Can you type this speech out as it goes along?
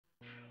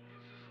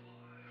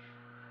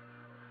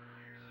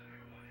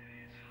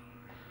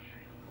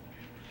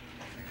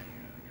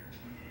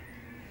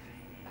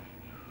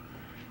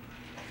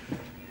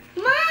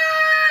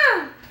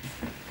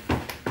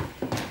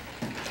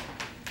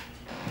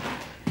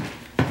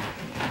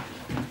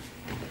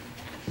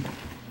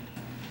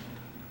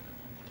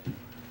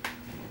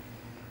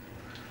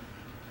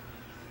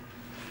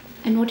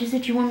And what is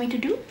it you want me to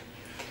do?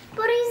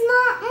 But he's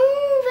not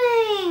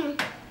moving.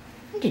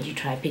 Did you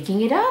try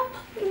picking it up?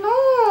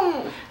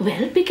 No.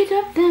 Well, pick it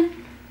up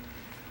then.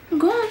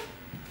 Go on.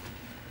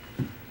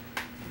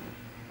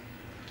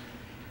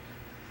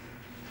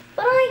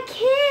 But I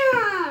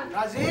can't.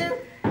 Rajeev?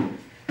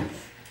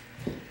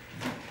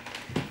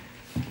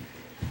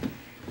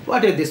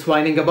 What is this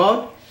whining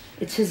about?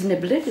 It's his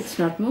niblet. It's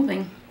not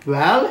moving.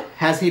 Well,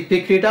 has he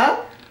picked it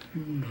up?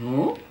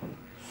 No.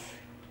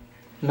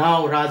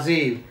 Now,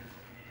 Rajeev,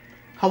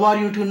 how are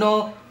you to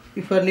know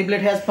if your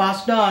niblet has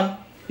passed on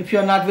if you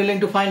are not willing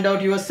to find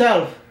out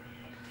yourself?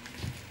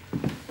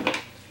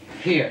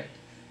 Here.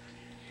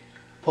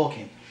 Poke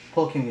him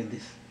with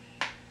this.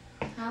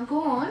 Now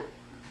go on.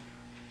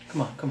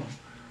 Come on.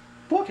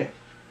 Poke him.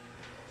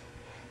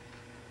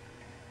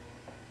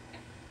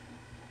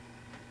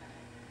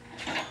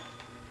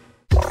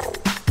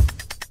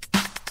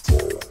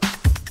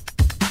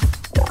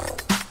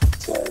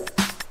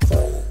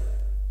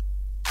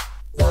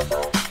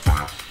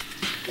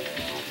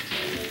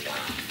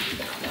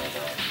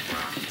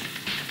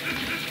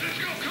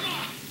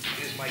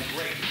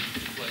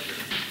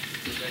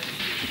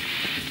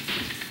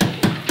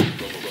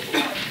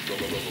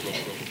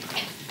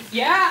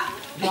 Yeah?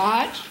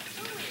 Raj,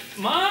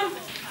 Mom?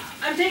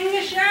 I'm taking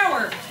a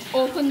shower.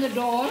 open the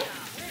door.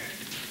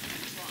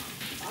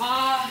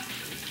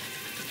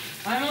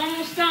 I'm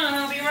almost done.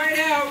 I'll be right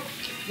out.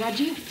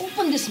 Rajeev,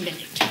 open this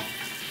minute.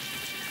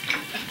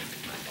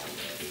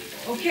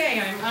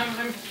 Okay,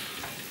 I'm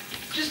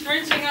just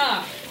rinsing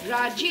off.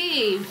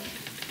 Rajeev.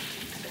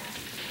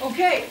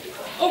 Okay.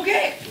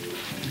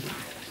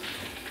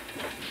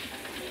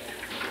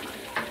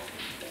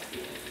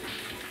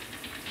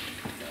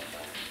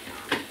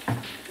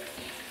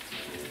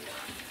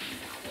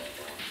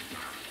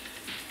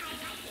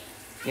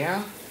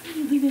 Yeah?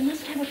 We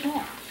must have a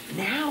talk.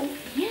 Now?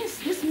 Yes,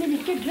 this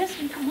minute. Get dressed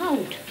and come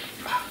out.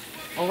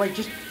 All right,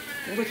 just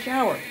go to the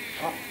shower.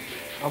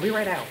 I'll be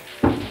right out.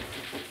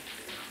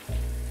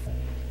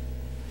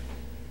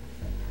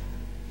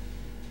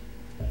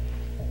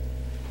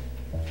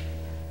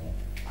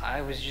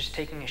 I was just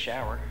taking a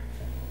shower.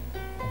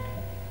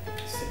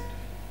 Sit.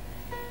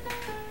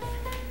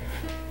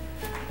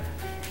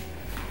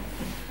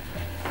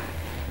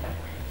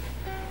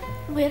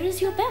 Where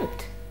is your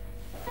belt?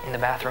 In the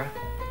bathroom.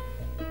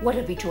 What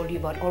have we told you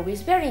about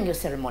always wearing your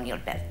ceremonial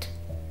belt?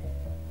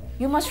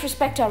 You must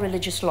respect our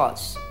religious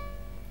laws.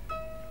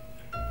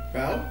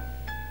 Well,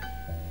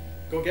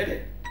 go get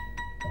it.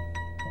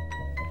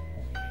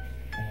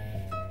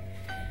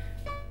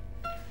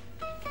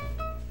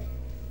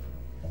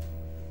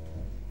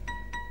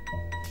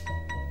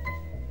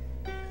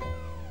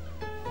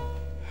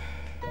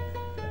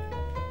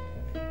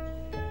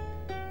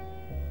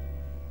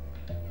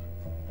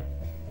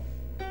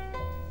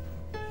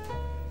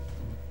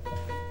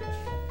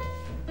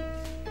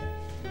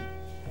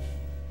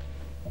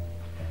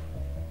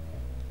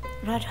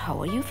 Raj, how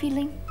are you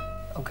feeling?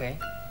 Okay.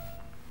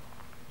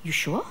 You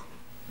sure?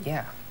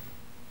 Yeah.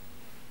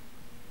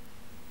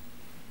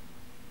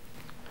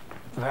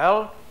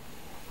 Well,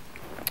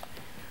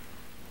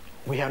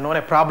 we have known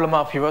a problem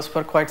of yours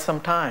for quite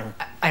some time.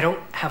 I don't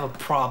have a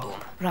problem.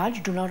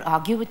 Raj, do not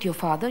argue with your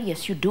father.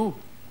 Yes, you do.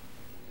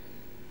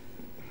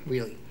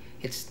 Really.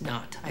 It's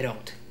not. I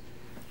don't.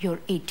 You're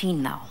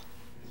 18 now.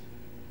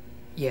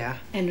 Yeah.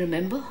 And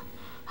remember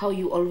how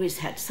you always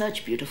had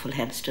such beautiful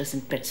hamsters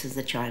and pets as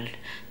a child,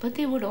 but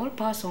they would all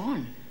pass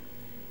on.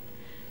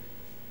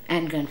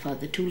 And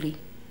grandfather Tuli,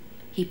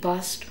 he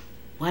passed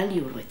while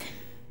you were with him.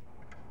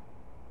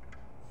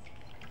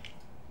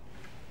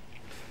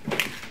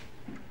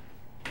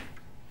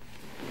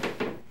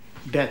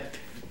 Death.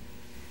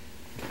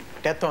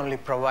 Death only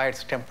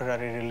provides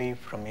temporary relief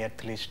from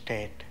earthly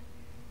state.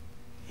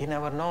 You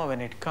never know when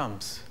it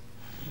comes.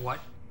 What?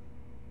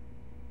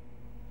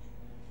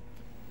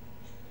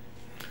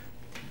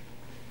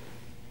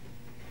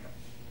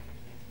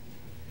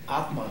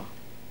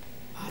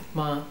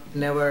 Atma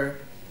never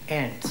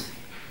ends.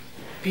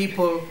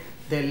 People,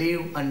 they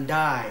live and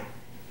die,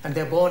 and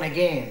they're born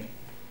again.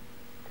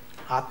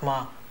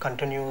 Atma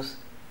continues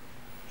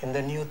in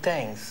the new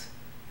things.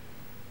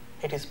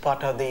 It is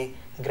part of the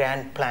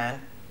grand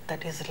plan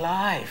that is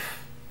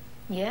life.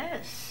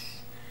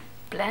 Yes,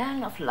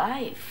 plan of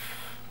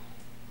life.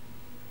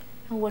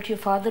 And what your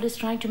father is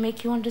trying to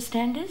make you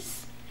understand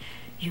is,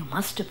 you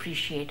must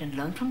appreciate and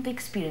learn from the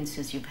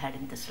experiences you've had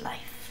in this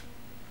life.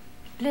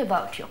 Live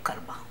out your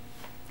karma,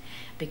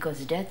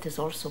 because death is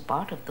also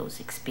part of those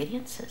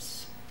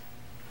experiences.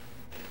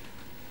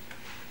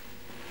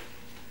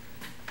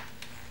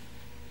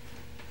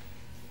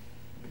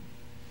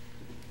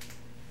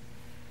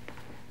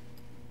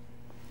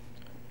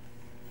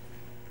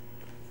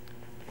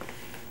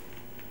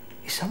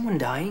 Is someone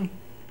dying?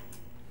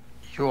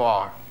 You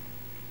are.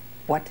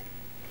 What?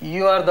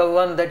 You are the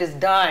one that is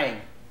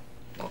dying.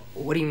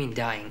 What do you mean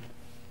dying?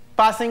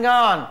 Passing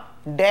on.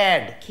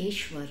 Dead.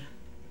 Keshwar,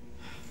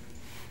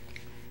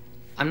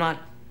 I'm not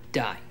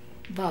dying.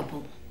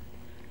 Babu,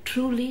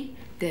 truly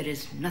there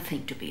is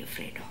nothing to be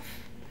afraid of.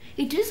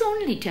 It is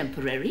only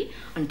temporary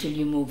until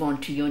you move on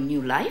to your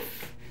new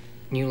life.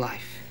 New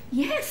life.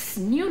 Yes,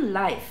 new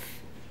life.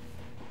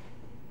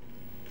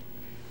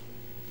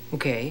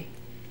 Okay.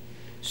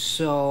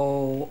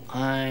 So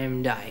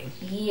I'm dying.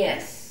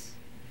 Yes.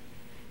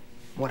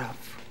 What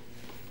of?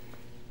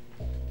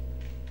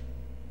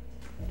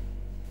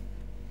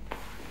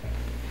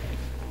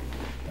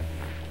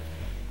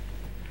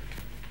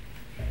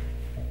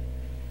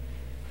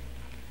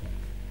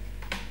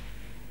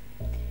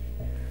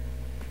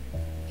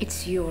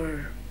 It's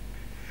your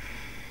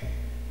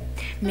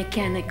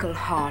mechanical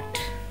heart.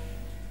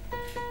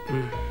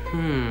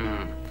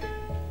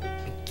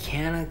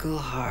 Mechanical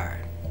heart.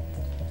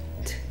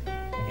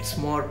 It's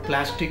more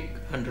plastic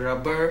and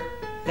rubber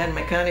than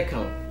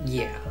mechanical.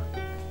 Yeah.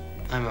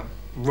 I'm a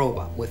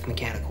robot with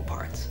mechanical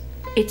parts.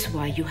 It's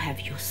why you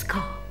have your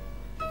scar.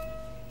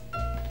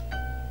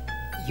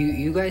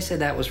 You guys said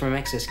that was from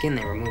excess skin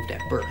they removed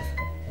at birth.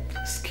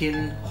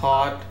 Skin,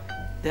 heart,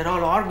 they're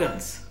all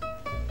organs.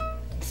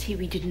 See,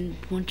 we didn't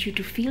want you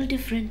to feel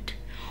different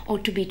or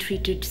to be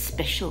treated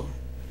special.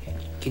 You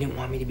didn't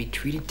want me to be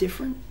treated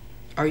different?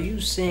 Are you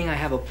saying I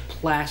have a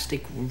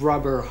plastic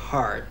rubber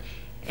heart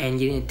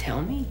and you didn't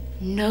tell me?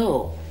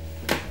 No,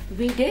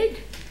 we did.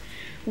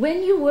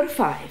 When you were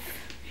 5,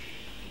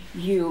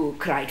 you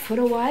cried for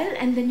a while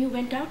and then you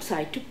went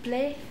outside to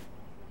play.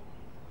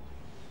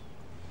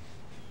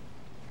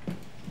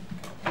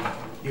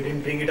 You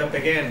didn't bring it up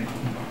again.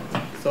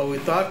 So we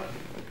thought,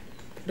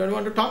 don't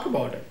want to talk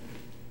about it.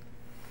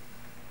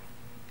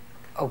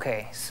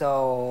 Okay,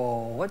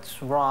 so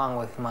what's wrong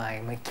with my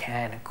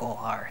mechanical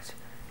heart?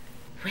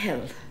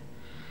 Well,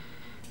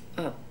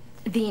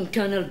 the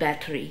internal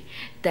battery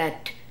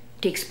that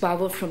takes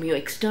power from your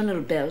external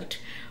belt,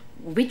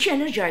 which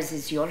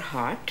energizes your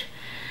heart,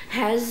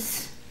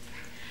 has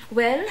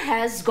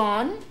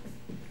gone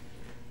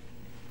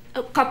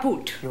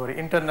kaput. Your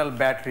internal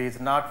battery is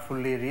not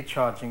fully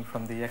recharging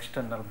from the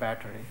external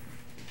battery.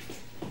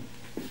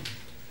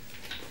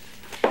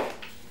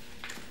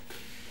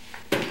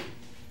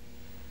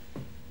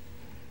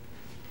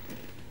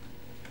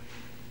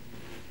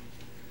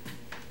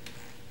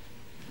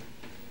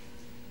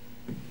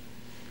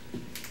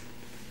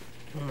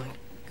 Oh my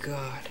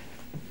God.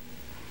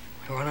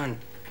 I run on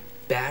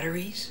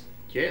batteries?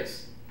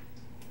 Yes.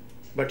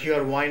 But you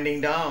are winding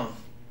down.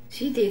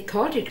 See, they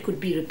thought it could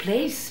be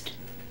replaced,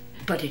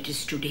 but it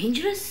is too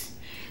dangerous.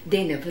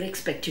 They never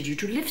expected you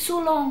to live so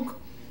long.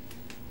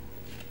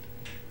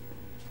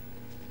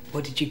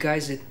 Well, did you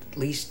guys at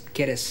least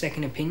get a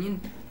second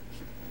opinion?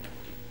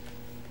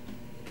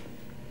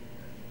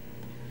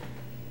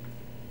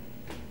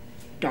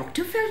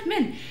 Dr.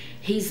 Feldman,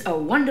 he's a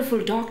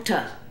wonderful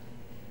doctor.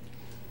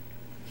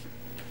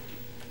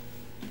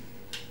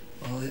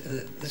 Well,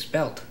 this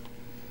belt.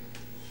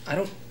 I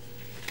don't...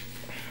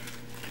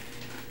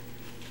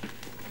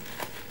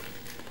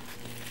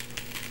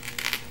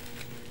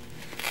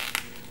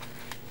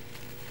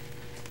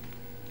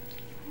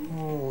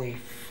 Holy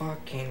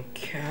fucking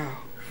cow.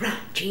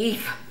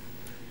 Rajeev.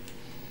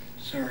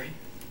 Sorry.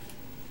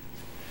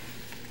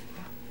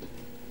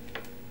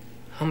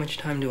 How much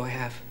time do I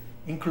have?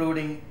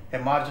 Including a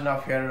margin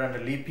of error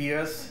and leap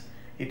years,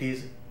 it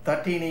is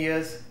 13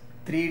 years,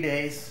 3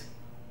 days,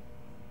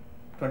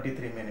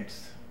 23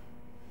 minutes.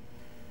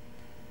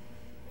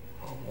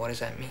 Well, what does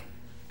that mean?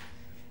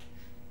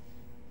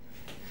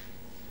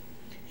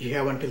 You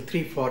have until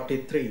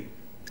 3:43.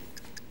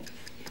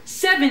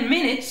 7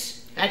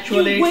 minutes?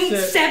 Actually, you wait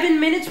it's, 7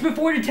 minutes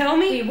before to tell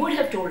me? He would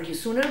have told you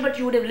sooner, but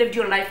you would have lived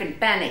your life in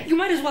panic. You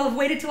might as well have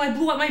waited till I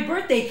blew out my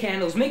birthday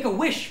candles. Make a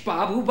wish,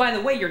 Bob, who, by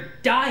the way, you're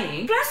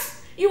dying.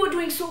 Plus, you were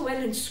doing so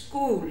well in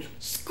school.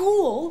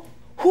 School?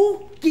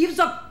 Who gives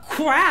a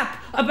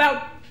crap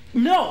about...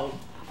 No.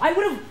 I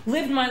would have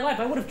lived my life.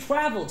 I would have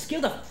traveled,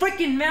 scaled a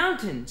frickin'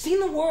 mountain, seen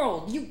the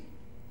world.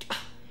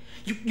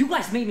 You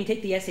guys made me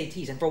take the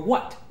SATs, and for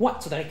what?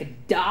 What, so that I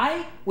could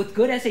die with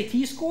good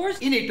SAT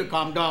scores? You need to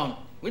calm down.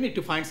 We need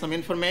to find some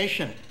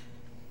information.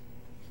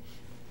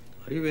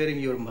 Are you wearing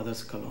your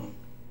mother's cologne?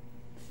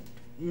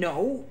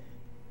 No.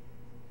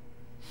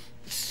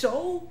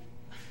 So?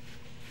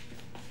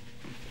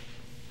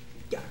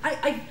 Yeah,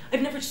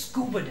 I've never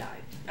scuba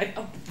dived.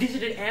 I've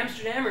visited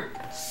Amsterdam or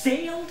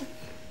sailed.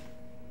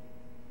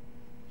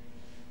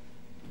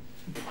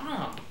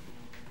 Prom.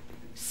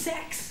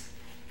 Sex.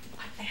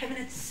 I haven't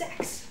had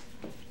sex.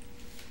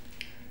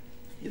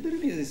 Is there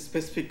any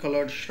specific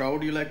colored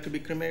shroud you like to be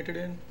cremated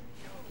in?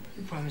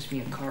 You promised me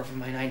a car for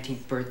my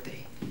 19th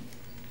birthday.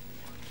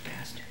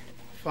 Bastard.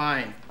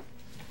 Fine.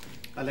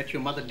 I'll let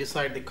your mother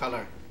decide the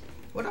color.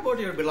 What about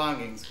your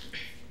belongings?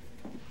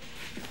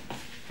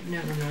 I've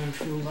never known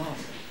true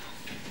love.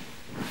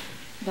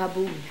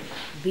 Babu,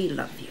 we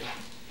love you.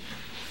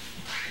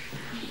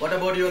 What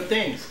about your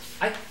things?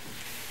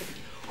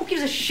 Who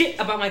gives a shit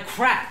about my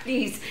crap?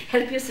 Please,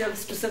 help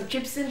yourselves to some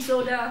chips and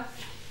soda.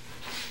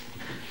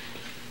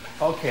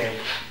 Okay.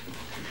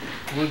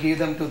 We'll give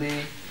them to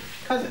the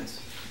cousins.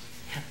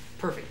 Yeah,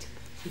 perfect.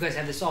 You guys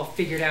have this all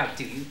figured out,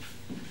 do you?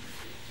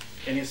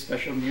 Any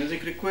special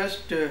music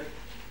request?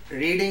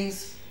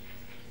 Readings?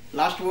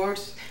 Last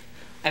words?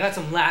 I got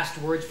some last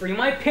words for you.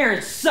 My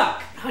parents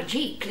suck.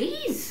 Rajeev,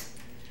 please.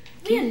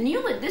 We are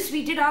new at this.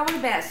 We did our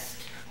best.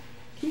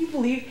 Can you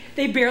believe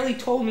they barely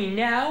told me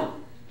now?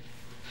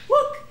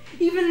 Look,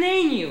 even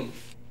they knew.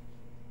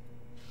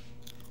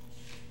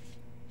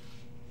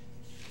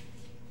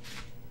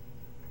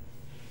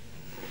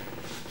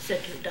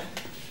 Settle down.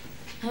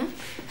 Huh?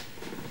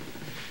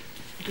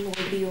 It'll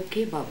all be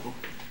okay, Babu.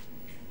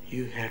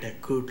 You had a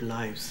good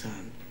life,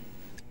 son.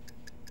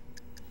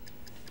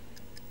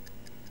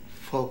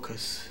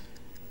 Focus.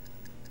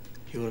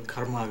 Your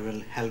karma will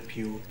help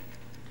you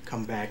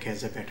come back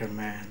as a better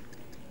man.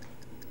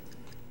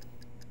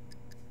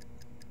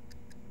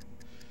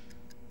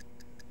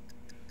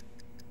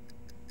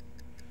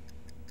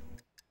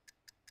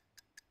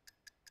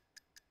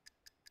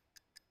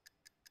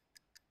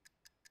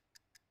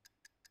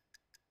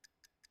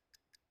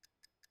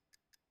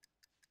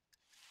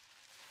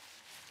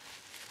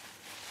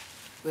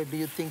 Where do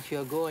you think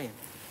you're going?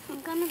 I'm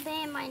gonna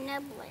be in my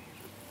nibbler.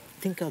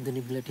 Think of the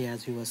nobility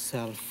as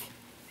yourself.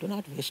 Do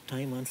not waste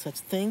time on such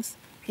things.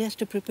 He has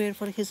to prepare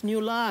for his new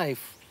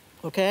life,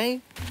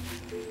 okay?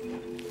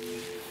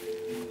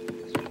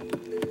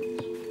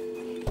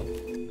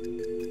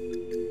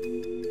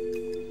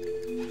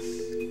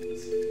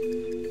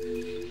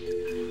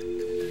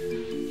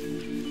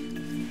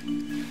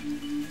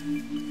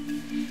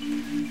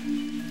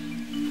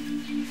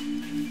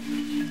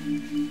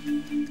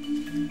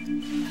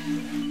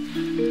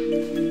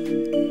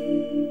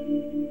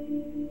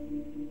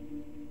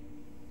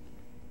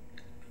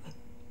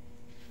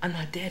 I'm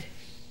not dead.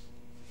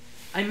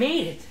 I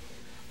made it.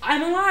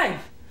 I'm alive.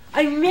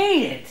 I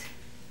made it.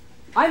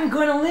 I'm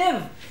gonna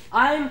live.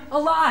 I'm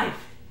alive.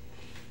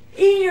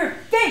 In your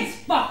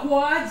face,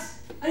 fuckwads.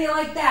 How do you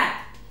like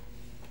that?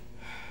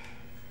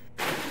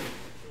 The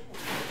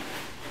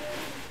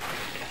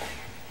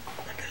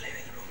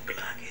living room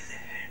clock is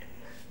ahead.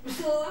 I'm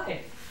still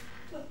alive.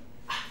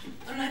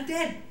 I'm not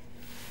dead.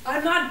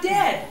 I'm not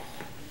dead.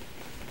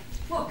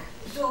 Look,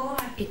 I'm still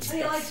alive. It's How do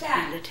you like best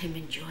that? we let him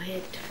enjoy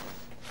it.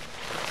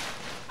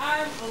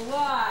 I'm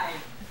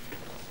alive.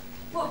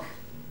 Look,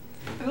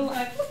 I'm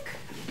alive. Look.